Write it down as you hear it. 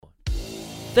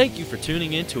Thank you for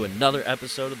tuning in to another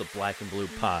episode of the Black and Blue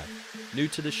Pod. New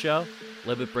to the show?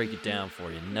 Let me break it down for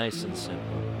you, nice and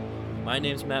simple. My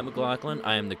name's Matt McLaughlin.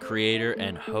 I am the creator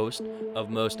and host of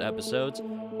most episodes.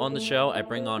 On the show, I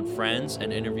bring on friends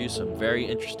and interview some very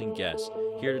interesting guests.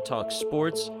 Here to talk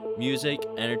sports, music,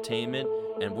 entertainment,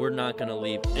 and we're not going to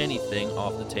leave anything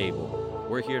off the table.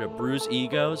 We're here to bruise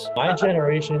egos. My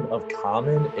generation of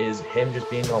Common is him just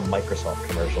being on Microsoft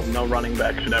commercials. No running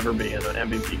back should ever be in an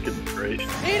MVP consideration.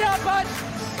 Eat up, bud!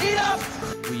 Eat up!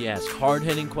 We ask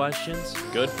hard-hitting questions.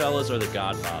 Goodfellas or The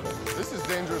Godfather? This is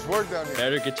dangerous work down here.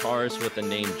 Better guitarist with the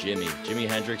name Jimmy. Jimi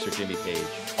Hendrix or Jimmy Page?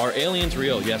 Are aliens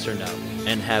real, yes or no?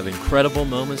 And have incredible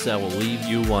moments that will leave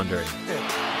you wondering.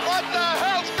 What the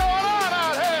hell's going on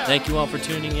out here? Thank you all for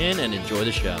tuning in and enjoy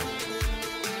the show.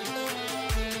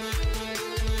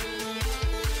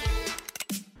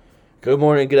 Good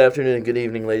morning, good afternoon, and good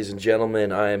evening, ladies and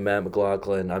gentlemen. I am Matt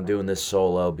McLaughlin. I'm doing this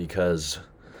solo because,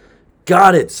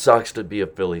 God, it sucks to be a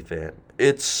Philly fan.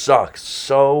 It sucks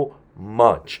so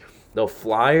much. The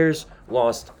Flyers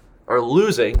are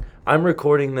losing. I'm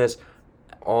recording this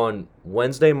on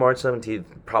Wednesday, March 17th,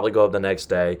 probably go up the next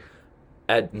day,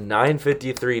 at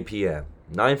 9:53 p.m.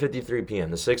 9:53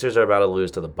 p.m. The Sixers are about to lose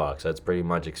to the Bucks. That's pretty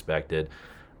much expected.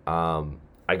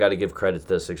 I got to give credit to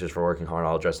the Sixers for working hard.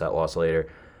 I'll address that loss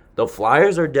later. The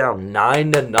Flyers are down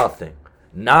 9-0.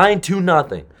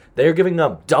 9-0. They're giving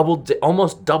up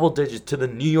almost double digits to the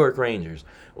New York Rangers.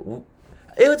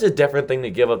 It was a different thing to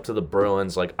give up to the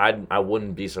Bruins. Like I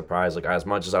wouldn't be surprised. Like as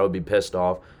much as I would be pissed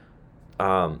off,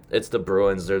 it's the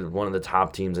Bruins. They're one of the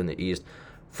top teams in the East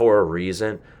for a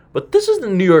reason. But this is the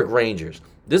New York Rangers.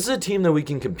 This is a team that we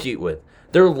can compete with.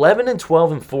 They're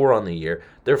 11-12-4 on the year.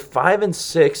 They're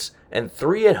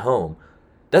 5-6-3 at home.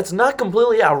 That's not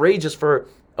completely outrageous for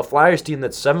a Flyers team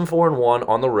that's 7-4-1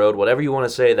 on the road, whatever you want to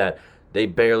say, that they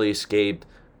barely escaped.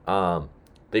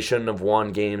 They shouldn't have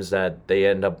won games that they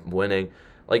end up winning.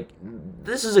 Like,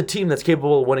 this is a team that's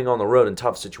capable of winning on the road in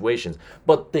tough situations.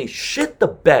 But they shit the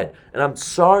bed. And I'm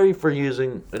sorry for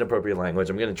using inappropriate language.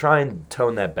 I'm going to try and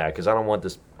tone that back because I don't want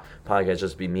this podcast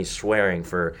just to be me swearing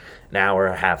for an hour,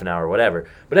 half an hour, whatever.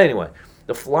 But anyway,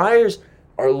 the Flyers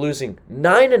are losing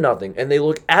 9-0, and they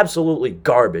look absolutely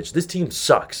garbage. This team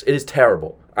sucks. It is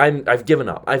terrible. I've given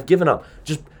up.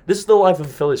 Just this is the life of a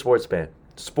Philly sports fan.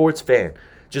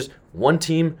 Just one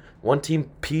team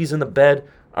pees in the bed.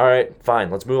 All right,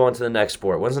 fine. Let's move on to the next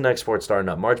sport. When's the next sport starting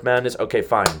up? March Madness? Okay,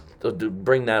 fine.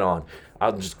 Bring that on.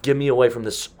 I'll just get me away from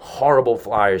this horrible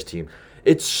Flyers team.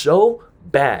 It's so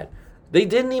bad. They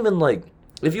didn't even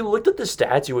if you looked at the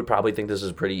stats, you would probably think this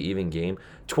is a pretty even game.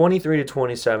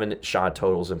 23-27 shot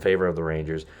totals in favor of the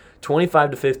Rangers.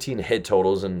 25-15 hit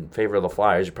totals in favor of the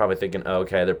Flyers. You're probably thinking, oh,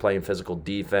 okay, they're playing physical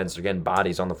defense. They're getting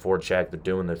bodies on the forecheck. They're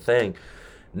doing their thing.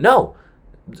 No.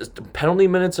 Penalty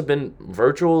minutes have been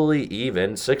virtually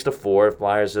even. 6-4.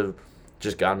 Flyers have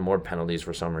just gotten more penalties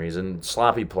for some reason.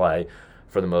 Sloppy play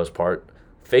for the most part.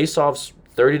 Face-offs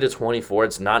 30-24.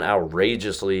 It's not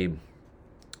outrageously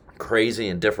crazy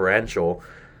and differential,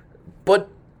 but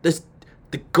the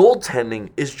goaltending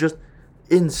is just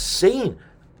insane.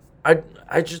 I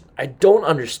don't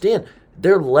understand.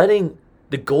 They're letting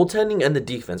the goaltending and the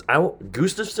defense.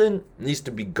 Gustafsson needs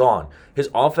to be gone. His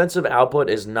offensive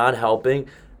output is not helping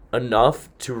enough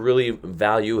to really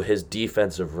value his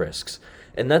defensive risks,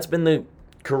 and that's been the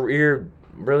career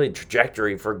really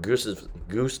trajectory for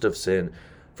Gustafsson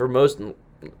for most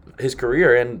his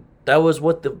career, and that was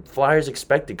what the Flyers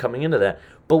expected coming into that.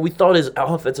 But we thought his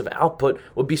offensive output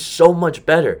would be so much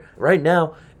better. Right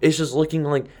now, it's just looking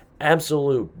like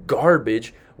absolute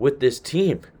garbage with this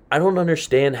team. I don't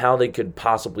understand how they could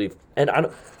possibly, and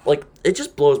it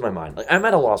just blows my mind. Like, I'm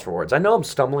at a loss for words. I know I'm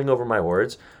stumbling over my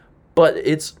words, but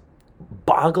it's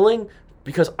boggling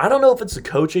because I don't know if it's the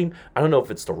coaching, I don't know if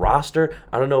it's the roster,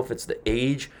 I don't know if it's the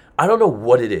age, I don't know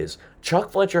what it is.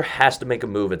 Chuck Fletcher has to make a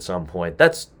move at some point.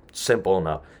 That's simple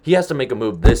enough. He has to make a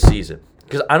move this season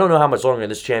because I don't know how much longer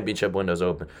this championship window is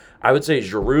open. I would say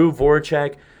Giroux,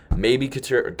 Voracek, maybe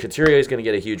Couturier is going to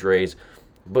get a huge raise,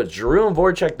 but Giroux and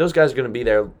Voracek, those guys are going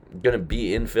to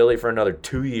be in Philly for another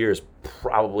 2 years,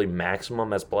 probably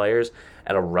maximum as players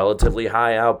at a relatively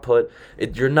high output.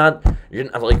 You're not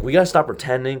like, we got to stop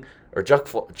pretending, or Chuck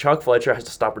Fletcher has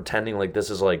to stop pretending like this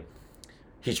is like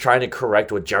he's trying to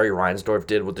correct what Jerry Reinsdorf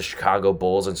did with the Chicago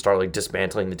Bulls and start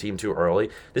dismantling the team too early.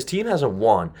 This team hasn't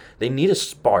won. They need a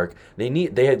spark. They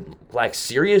had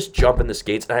serious jump in the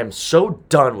skates, and I am so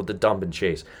done with the dump and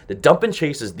chase. The dump and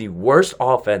chase is the worst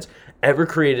offense ever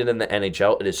created in the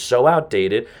NHL. It is so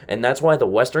outdated, and that's why the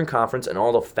Western Conference and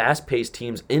all the fast-paced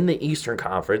teams in the Eastern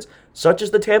Conference, such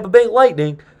as the Tampa Bay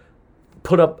Lightning,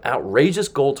 put up outrageous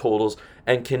goal totals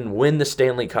and can win the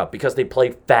Stanley Cup because they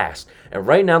play fast. And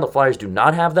right now, the Flyers do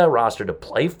not have that roster to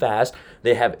play fast.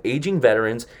 They have aging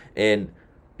veterans and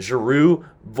Giroux,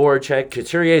 Voracek,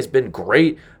 Couturier has been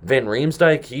great. Van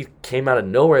Riemsdyk, he came out of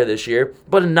nowhere this year.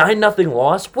 But a 9-0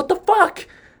 loss? What the fuck?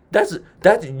 That's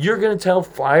you're going to tell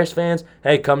Flyers fans,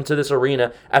 hey, come to this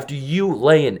arena after you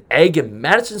lay an egg in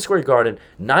Madison Square Garden,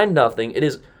 9-0. It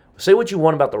is, say what you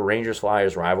want about the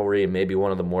Rangers-Flyers rivalry, and maybe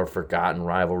one of the more forgotten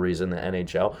rivalries in the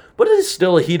NHL, but it is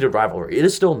still a heated rivalry. It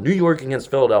is still New York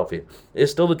against Philadelphia. It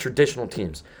is still the traditional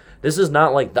teams. This is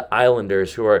not like the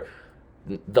Islanders, who are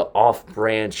the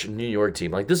off-branch New York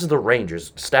team. Like, this is the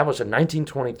Rangers, established in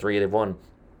 1923. They've won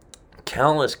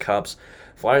countless cups.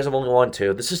 Flyers have only won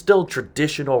 2. This is still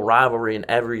traditional rivalry in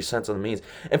every sense of the means.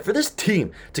 And for this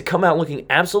team to come out looking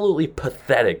absolutely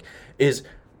pathetic it's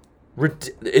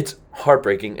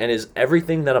heartbreaking and is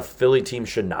everything that a Philly team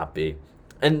should not be.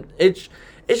 And it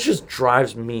just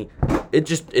drives me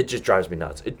drives me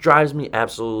nuts. It drives me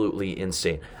absolutely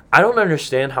insane. I don't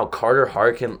understand how Carter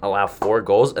Hart can allow 4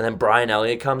 goals and then Brian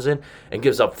Elliott comes in and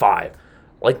gives up 5.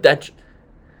 Like that.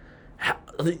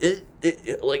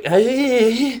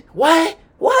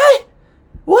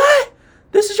 What?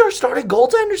 This is your starting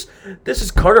goaltenders? This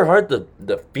is Carter Hart, the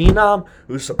phenom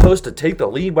who's supposed to take the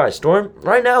league by storm.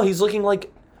 Right now, he's looking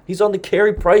like he's on the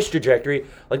Carey Price trajectory,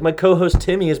 like my co-host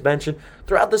Timmy has mentioned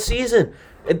throughout the season.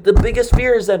 And the biggest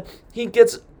fear is that he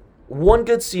gets one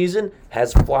good season,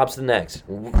 has flops the next,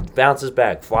 bounces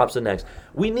back, flops the next.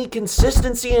 We need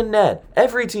consistency in net.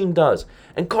 Every team does.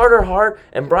 And Carter Hart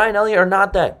and Brian Elliott are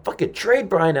not that. Fucking trade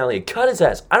Brian Elliott. Cut his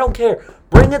ass. I don't care.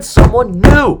 Bring in someone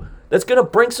new that's going to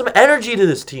bring some energy to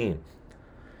this team.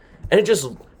 And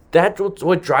that's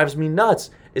what drives me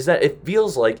nuts, is that it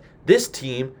feels like this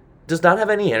team does not have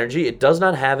any energy. It does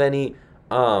not have any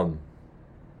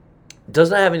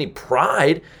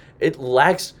pride. It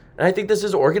lacks, and I think this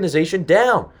is organization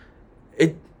down.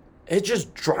 It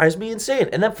just drives me insane.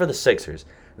 And then for the Sixers,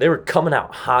 they were coming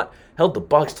out hot, held the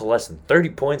Bucks to less than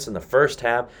 30 points in the first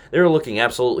half. They were looking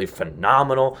absolutely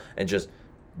phenomenal, and just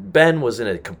Ben was in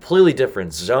a completely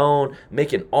different zone,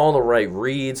 making all the right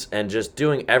reads and just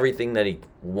doing everything that he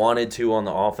wanted to on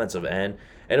the offensive end.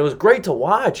 And it was great to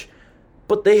watch.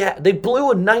 But they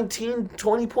blew a 19,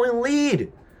 20-point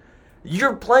lead.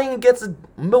 You're playing against the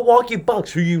Milwaukee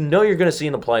Bucks, who you know you're going to see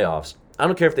in the playoffs. I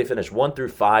don't care if they finish 1 through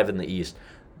 5 in the East.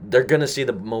 They're going to see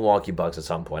the Milwaukee Bucks at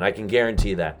some point. I can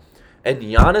guarantee that. And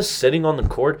Giannis sitting on the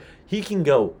court, he can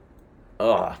go,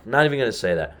 not even going to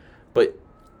say that. But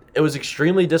it was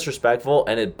extremely disrespectful,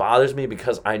 and it bothers me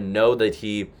because I know that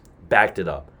he backed it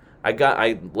up.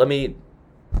 Let me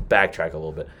backtrack a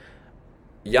little bit.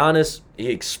 Giannis, he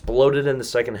exploded in the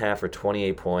second half for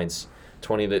 28 points.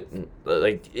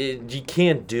 You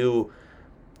can't do.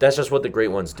 That's just what the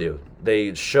great ones do.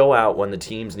 They show out when the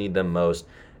teams need them most,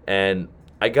 and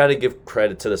I got to give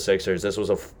credit to the Sixers. This was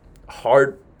a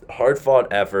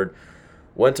hard-fought effort.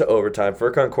 Went to overtime.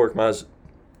 Furkan Korkmaz,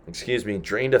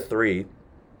 drained a 3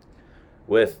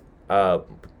 with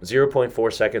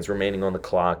 0.4 seconds remaining on the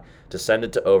clock to send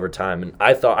it to overtime. And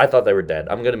I thought they were dead.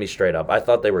 I'm going to be straight up. I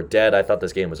thought they were dead. I thought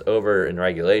this game was over in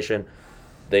regulation.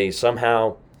 They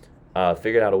somehow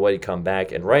figured out a way to come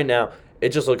back. And right now, it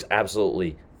just looks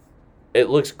it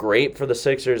looks great for the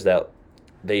Sixers that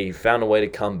they found a way to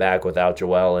come back without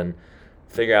Joel and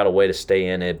figure out a way to stay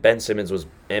in it. Ben Simmons was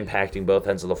impacting both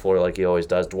ends of the floor like he always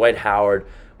does. Dwight Howard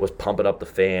was pumping up the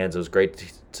fans. It was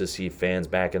great to see fans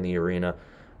back in the arena.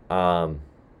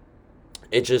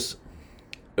 It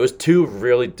was 2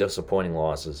 really disappointing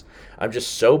losses. I'm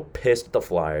just so pissed at the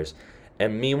Flyers.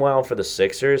 And meanwhile, for the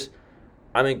Sixers,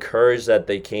 I'm encouraged that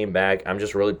they came back. I'm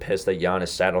just really pissed that Giannis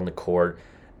sat on the court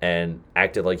and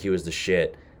acted like he was the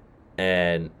shit.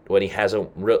 And when he hasn't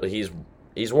really, he's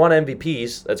won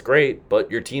MVPs. That's great,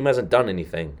 but your team hasn't done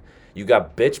anything. You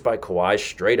got bitched by Kawhi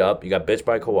straight up. You got bitched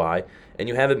by Kawhi, and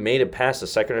you haven't made it past the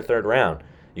second or third round.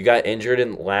 You got injured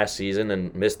in last season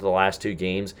and missed the last 2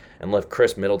 games and left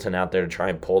Chris Middleton out there to try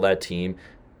and pull that team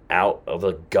out of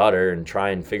the gutter and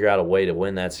try and figure out a way to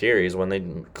win that series when they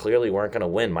clearly weren't going to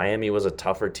win. Miami was a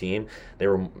tougher team. They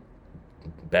were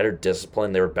better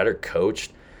disciplined. They were better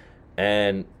coached.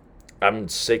 And I'm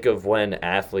sick of when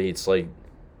athletes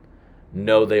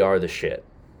know they are the shit.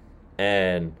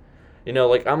 And I'm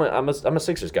a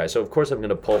Sixers guy, so of course I'm going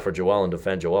to pull for Joel and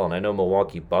defend Joel. And I know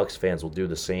Milwaukee Bucks fans will do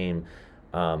the same.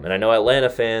 And I know Atlanta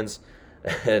fans,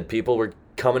 people were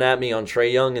coming at me on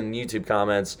Trae Young in YouTube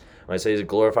comments when I say he's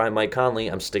glorifying Mike Conley.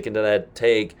 I'm sticking to that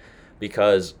take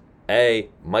because, A,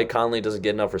 Mike Conley doesn't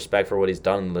get enough respect for what he's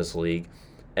done in this league,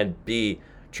 and B,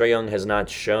 Trae Young has not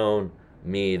shown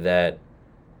me that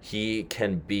he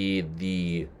can be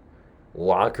the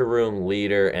locker room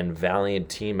leader and valiant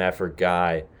team effort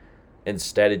guy.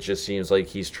 Instead, it just seems like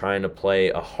he's trying to play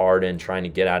a Harden, trying to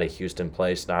get out of Houston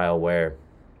play style where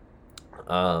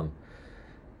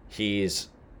he's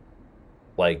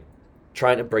like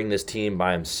trying to bring this team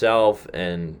by himself,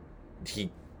 and he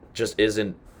just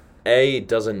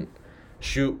doesn't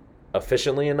shoot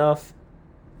efficiently enough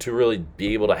to really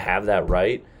be able to have that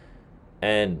right,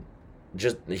 and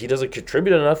just he doesn't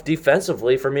contribute enough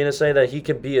defensively for me to say that he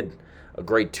can be a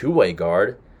great two-way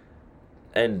guard.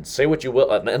 And say what you will,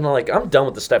 and like I'm done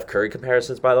with the Steph Curry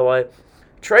comparisons, by the way.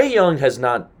 Trae Young has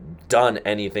not done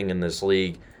anything in this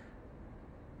league.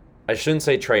 I shouldn't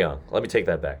say Trae Young. Let me take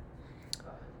that back.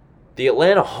 The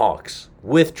Atlanta Hawks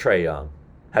with Trae Young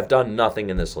have done nothing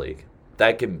in this league.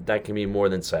 That can be more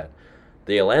than said.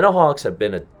 The Atlanta Hawks have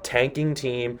been a tanking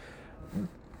team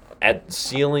at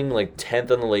ceiling like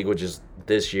 10th in the league, which is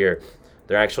this year.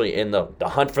 They're actually in the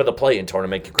hunt for the play-in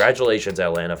tournament. Congratulations,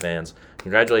 Atlanta fans.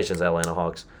 Congratulations, Atlanta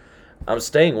Hawks. I'm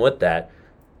staying with that.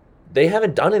 They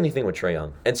haven't done anything with Trae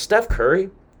Young. And Steph Curry,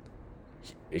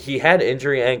 he had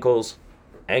ankle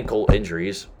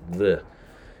injuries. Blech.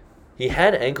 He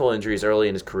had ankle injuries early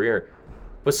in his career.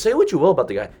 But say what you will about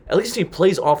the guy. At least he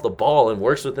plays off the ball and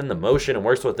works within the motion and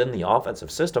works within the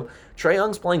offensive system. Trae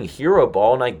Young's playing hero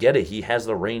ball, and I get it. He has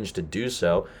the range to do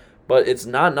so. But it's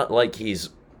not like he's...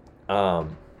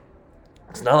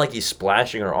 it's not like he's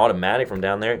splashing or automatic from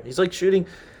down there. He's like shooting.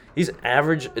 He's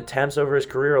average attempts over his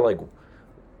career like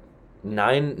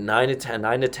 9 to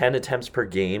 10 attempts per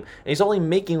game, and he's only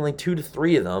making like 2 to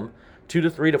 3 of them, 2 to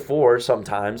 3 to 4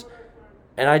 sometimes.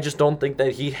 And I just don't think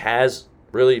that he has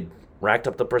really racked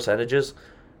up the percentages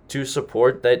to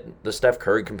support that the Steph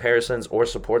Curry comparisons or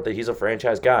support that he's a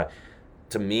franchise guy.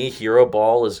 To me, hero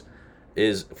ball is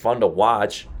fun to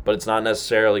watch, but it's not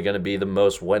necessarily going to be the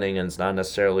most winning, and it's not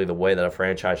necessarily the way that a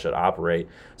franchise should operate,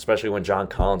 especially when John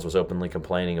Collins was openly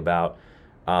complaining about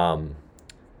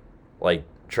like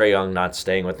Trae Young not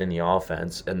staying within the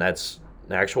offense, and that's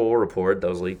an actual report that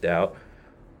was leaked out.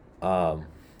 I'm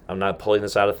not pulling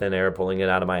this out of thin air, pulling it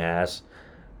out of my ass,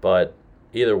 but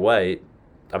either way,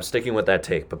 I'm sticking with that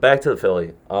take. But back to the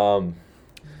Philly.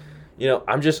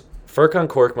 Furkan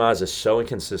Korkmaz is so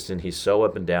inconsistent. He's so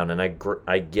up and down, and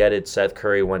I get it. Seth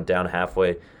Curry went down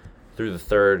halfway through the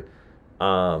third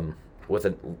with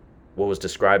what was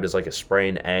described as like a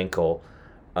sprained ankle.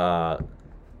 That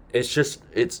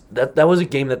was a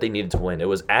game that they needed to win. It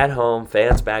was at home,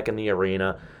 fans back in the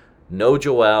arena, no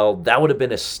Joel. That would have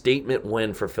been a statement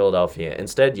win for Philadelphia.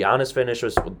 Instead, Giannis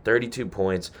finishes with 32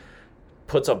 points,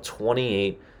 puts up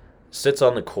 28, sits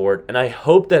on the court, and I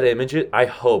hope that image it.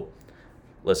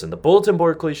 Listen, the bulletin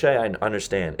board cliche, I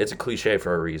understand. It's a cliche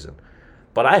for a reason.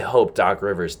 But I hope Doc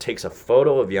Rivers takes a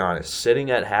photo of Giannis sitting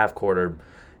at half court,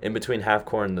 in between half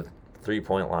court and the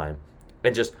three-point line,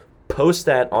 and just post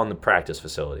that on the practice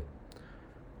facility.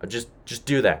 Just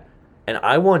do that. And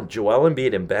I want Joel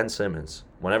Embiid and Ben Simmons,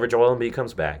 whenever Joel Embiid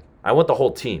comes back, I want the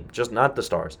whole team, just not the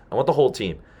stars. I want the whole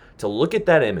team to look at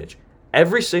that image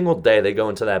every single day they go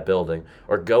into that building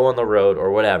or go on the road or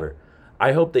whatever.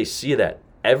 I hope they see that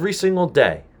every single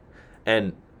day,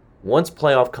 and once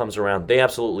playoff comes around, they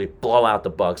absolutely blow out the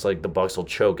Bucks. Like the Bucks will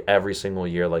choke every single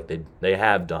year, like they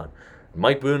have done.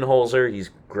 Mike Budenholzer,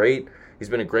 he's great. He's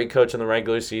been a great coach in the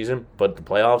regular season, but the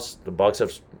playoffs, the Bucks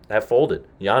have folded.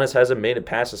 Giannis hasn't made it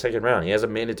past the second round. He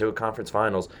hasn't made it to a conference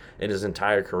finals in his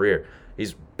entire career.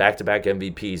 He's back-to-back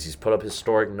MVPs. He's put up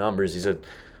historic numbers. He's a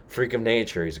freak of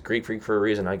nature. He's a Greek freak for a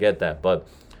reason. I get that, but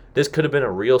this could have been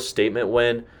a real statement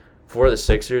win for the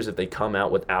Sixers if they come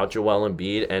out without Joel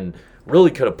Embiid, and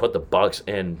really could have put the Bucks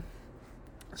in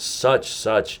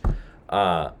such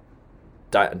down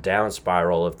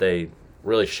spiral if they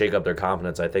really shake up their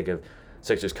confidence. I think if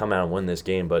Sixers come out and win this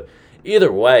game, but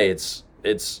either way, it's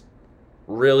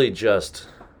really just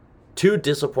two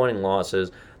disappointing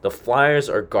losses. The Flyers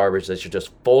are garbage. They should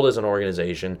just fold as an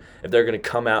organization if they're going to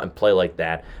come out and play like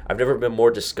that. I've never been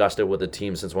more disgusted with a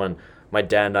team since when my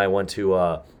dad and I went to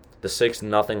the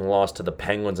 6-0 loss to the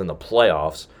Penguins in the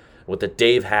playoffs with the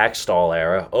Dave Hackstall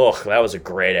era. Ugh, that was a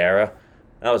great era.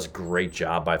 That was a great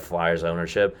job by Flyers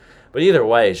ownership. But either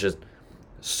way, it's just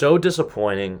so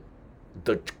disappointing.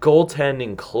 The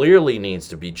goaltending clearly needs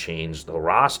to be changed. The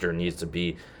roster needs to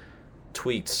be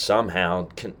tweaked somehow.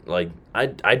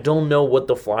 I don't know what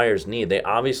the Flyers need. They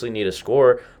obviously need a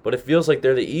scorer, but it feels like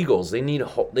they're the Eagles. They need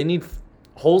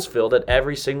holes filled at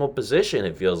every single position,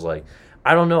 it feels like.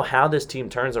 I don't know how this team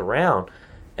turns around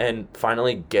and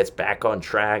finally gets back on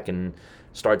track and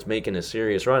starts making a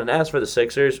serious run. And as for the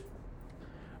Sixers,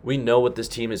 we know what this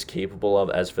team is capable of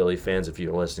as Philly fans. If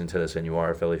you're listening to this and you are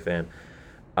a Philly fan,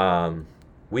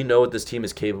 We know what this team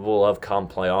is capable of come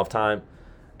playoff time,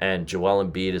 and Joel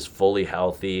Embiid is fully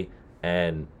healthy,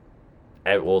 and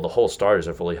the whole starters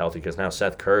are fully healthy because now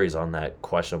Seth Curry's on that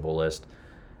questionable list.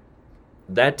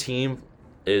 That team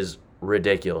is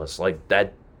ridiculous. Like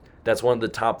that's one of the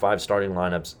top 5 starting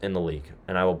lineups in the league,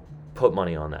 and I will put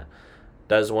money on that.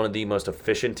 That is one of the most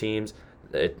efficient teams.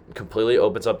 It completely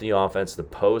opens up the offense. The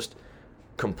post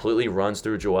completely runs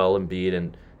through Joel Embiid,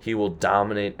 and he will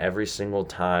dominate every single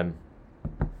time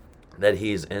that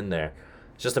he's in there.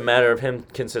 It's just a matter of him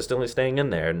consistently staying in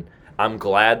there, and I'm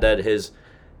glad that his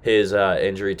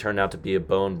injury turned out to be a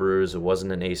bone bruise. It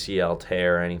wasn't an ACL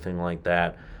tear or anything like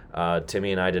that.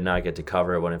 Timmy and I did not get to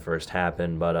cover it when it first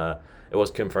happened, but it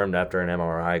was confirmed after an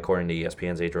MRI, according to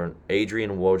ESPN's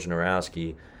Adrian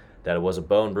Wojnarowski, that it was a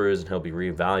bone bruise, and he'll be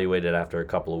reevaluated after a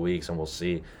couple of weeks, and we'll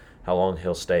see how long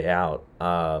he'll stay out.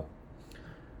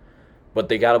 But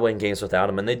they got to win games without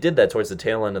him, and they did that towards the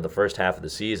tail end of the first half of the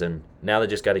season. Now they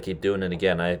just got to keep doing it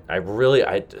again.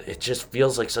 It just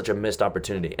feels like such a missed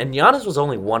opportunity. And Giannis was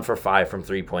only 1 for 5 from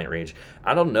 3-point range.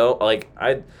 I don't know, like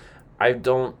I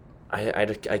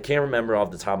can't remember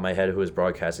off the top of my head who was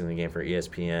broadcasting the game for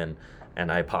ESPN,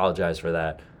 and I apologize for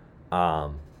that.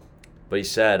 But he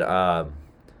said,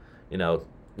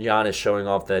 Giannis showing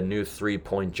off that new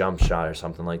 3-point jump shot or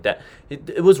something like that.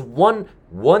 It was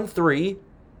 1-3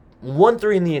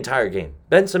 in the entire game.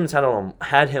 Ben Simmons had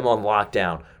him on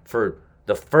lockdown for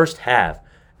the first half,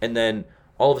 and then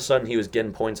all of a sudden he was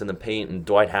getting points in the paint, and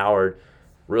Dwight Howard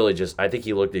really I think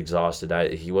he looked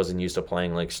exhausted. He wasn't used to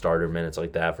playing like starter minutes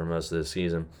like that for most of the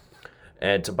season.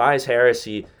 And Tobias Harris,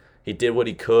 he did what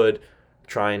he could,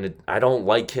 I don't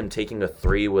like him taking a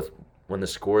 3 when the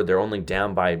score, they're only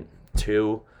down by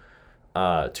 2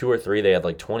 or 3. They had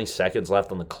like 20 seconds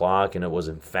left on the clock, and it was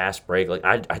in fast break. Like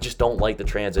I just don't like the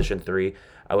transition 3.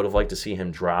 I would have liked to see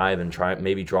him drive and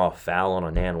maybe draw a foul on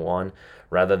an and 1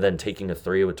 rather than taking a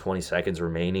 3 with 20 seconds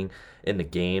remaining in the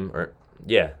game,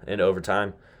 in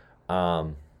overtime.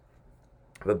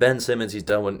 But Ben Simmons, he's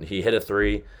done when he hit a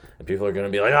 3, and people are going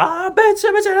to be like, Ben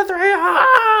Simmons hit a 3,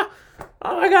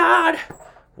 oh my God.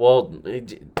 Well,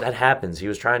 that happens. He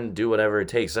was trying to do whatever it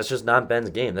takes. That's just not Ben's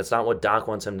game. That's not what Doc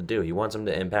wants him to do. He wants him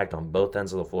to impact on both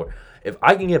ends of the floor. If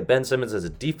I can get Ben Simmons as a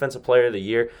defensive player of the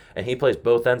year and he plays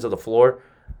both ends of the floor,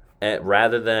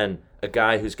 rather than a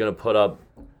guy who's going to put up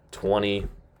 20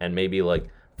 and maybe like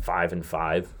 5 and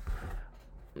 5,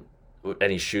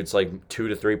 and he shoots like 2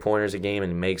 to 3 pointers a game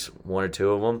and he makes 1 or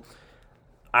 2 of them,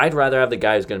 I'd rather have the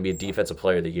guy who's going to be a defensive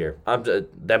player of the year.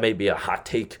 That may be a hot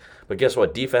take, but guess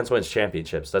what? Defense wins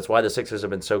championships. That's why the Sixers have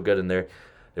been so good in there.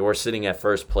 They were sitting at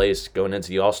first place going into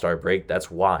the All-Star break.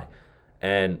 That's why.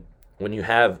 And when you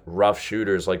have rough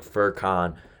shooters like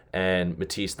Furkan and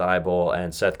Matisse Thybulle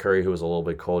and Seth Curry, who was a little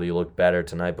bit cold, he looked better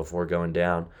tonight before going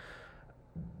down,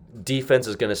 defense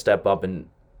is going to step up. And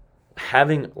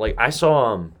having, like, I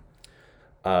saw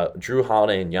Drew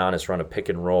Holiday and Giannis run a pick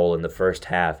and roll in the first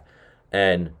half,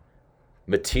 and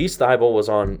Matisse Thybulle was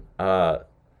on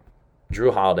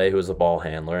Drew Holiday, who was the ball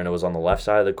handler, and it was on the left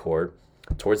side of the court,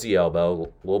 towards the elbow, a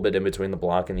little bit in between the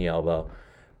block and the elbow.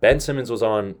 Ben Simmons was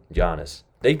on Giannis.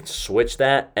 They switched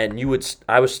that, and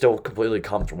I was still completely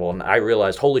comfortable, and I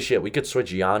realized, holy shit, we could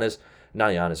switch we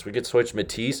could switch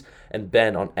Matisse and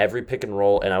Ben on every pick and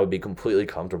roll, and I would be completely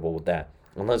comfortable with that.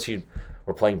 Unless you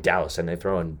were playing Dallas and they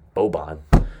throw in Boban.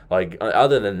 Like,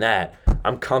 other than that,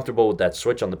 I'm comfortable with that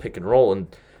switch on the pick and roll, and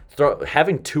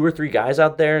having 2 or 3 guys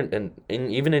out there, and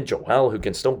even in Joel, who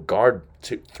can still guard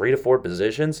 3 to 4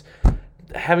 positions,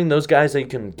 having those guys that you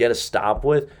can get a stop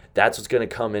with, that's what's going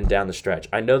to come in down the stretch.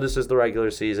 I know this is the regular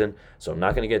season, so I'm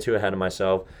not going to get too ahead of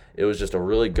myself. It was just a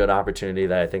really good opportunity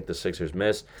that I think the Sixers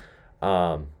missed,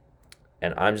 and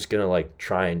I'm just going to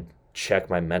try and check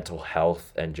my mental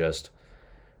health, and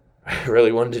I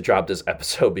really wanted to drop this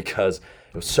episode because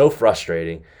it was so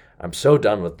frustrating. I'm so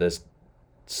done with this.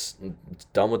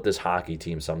 Done with this hockey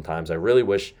team sometimes. I really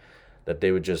wish that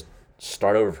they would just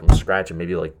start over from scratch and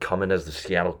maybe come in as the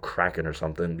Seattle Kraken or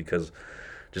something, because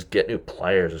just get new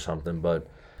players or something. But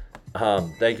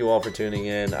thank you all for tuning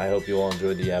in. I hope you all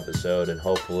enjoyed the episode, and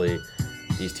hopefully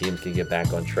these teams can get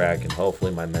back on track, and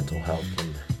hopefully my mental health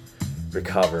can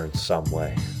recover in some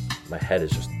way. My head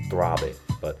is just throbbing.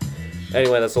 But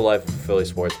anyway, that's the life of a Philly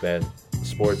sports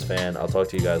fan. I'll talk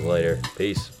to you guys later.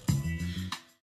 Peace.